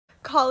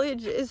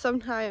college is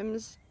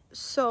sometimes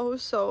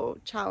so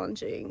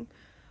challenging,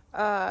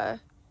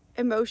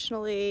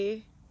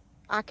 emotionally,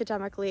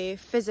 academically,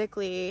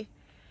 physically,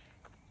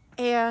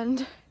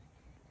 and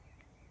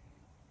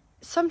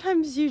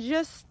sometimes you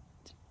just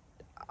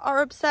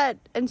are upset,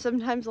 and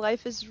sometimes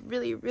life is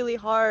really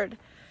hard,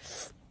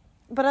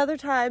 but other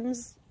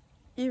times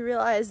you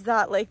realize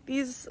that like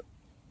these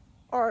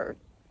are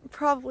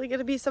probably going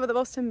to be some of the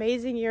most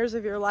amazing years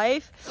of your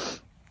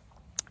life,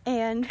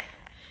 and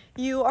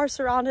you are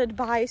surrounded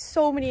by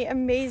so many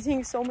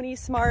amazing, so many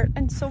smart,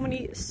 and so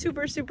many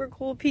super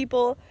cool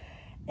people,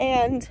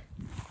 and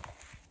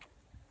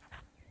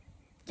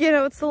you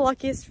know, it's the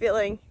luckiest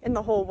feeling in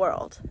the whole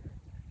world.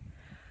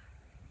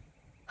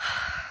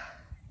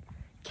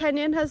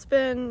 Kenyon has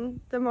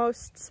been the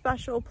most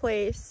special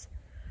place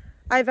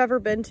I've ever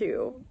been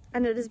to,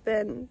 and it has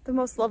been the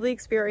most lovely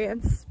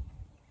experience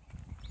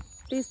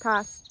these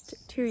past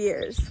 2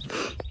 years.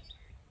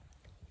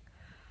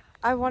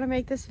 I want to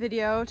make this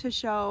video to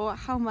show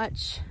how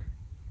much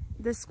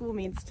this school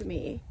means to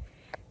me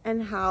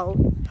and how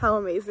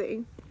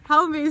amazing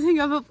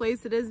of a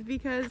place it is,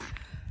 because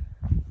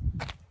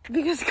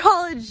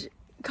college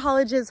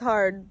is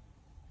hard,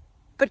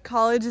 but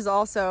college is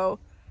also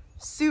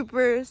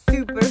super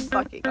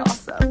fucking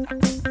awesome.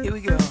 Here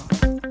we go.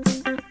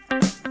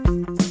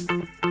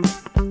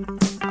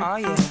 Oh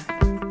yeah.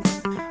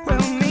 Well,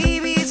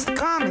 maybe it's the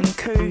common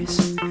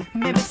curse.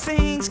 Maybe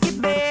things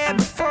get bad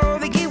before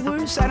they get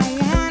worse. I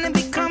don't wanna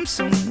become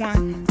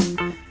someone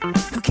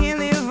who can't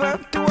live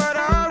up to what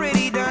I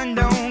already done.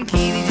 Don't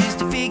keep it just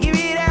to figure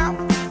it out.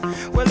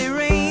 Well, it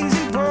rains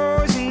and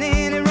pours and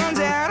then it runs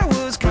out. I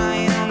was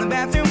crying on the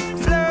bathroom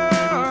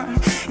floor,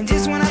 and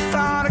just when I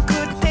thought I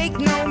could take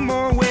no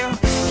more, well,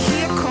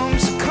 here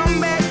comes a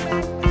comeback.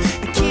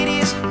 The kid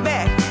is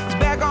back, he's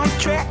back on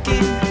track,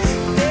 and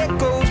there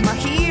goes my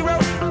hero.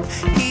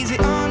 He's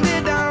the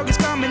underdog, he's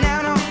coming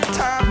out on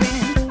top,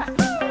 and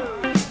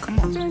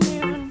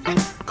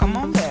come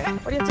on back.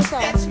 What do you have to say?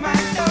 That's my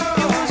dog.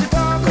 It was a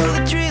dog of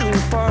the trailer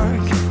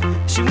park.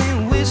 She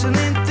went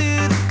whistling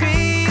through the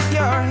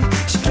graveyard.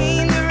 She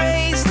came to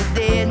raise the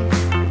dead,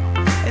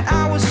 and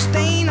I was a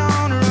stain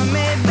on her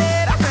unmade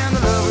bed. I found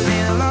the lover,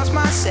 then I lost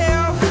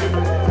myself,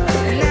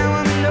 and now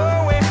I'm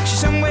nowhere. She's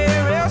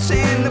somewhere else,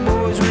 and the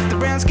boys with the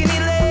brown skinny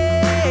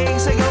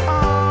legs, they go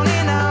on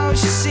and on.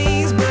 She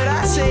sings, but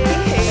I say,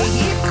 hey,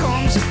 here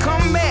comes a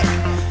comeback.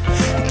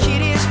 The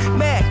kid is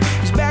back,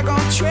 he's back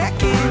on track,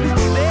 and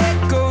there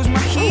goes my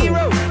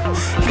hero.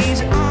 He's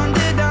an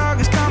underdog,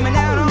 he's coming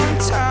out on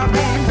top,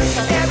 and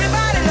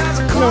everybody loves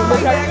a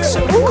comeback,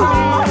 so come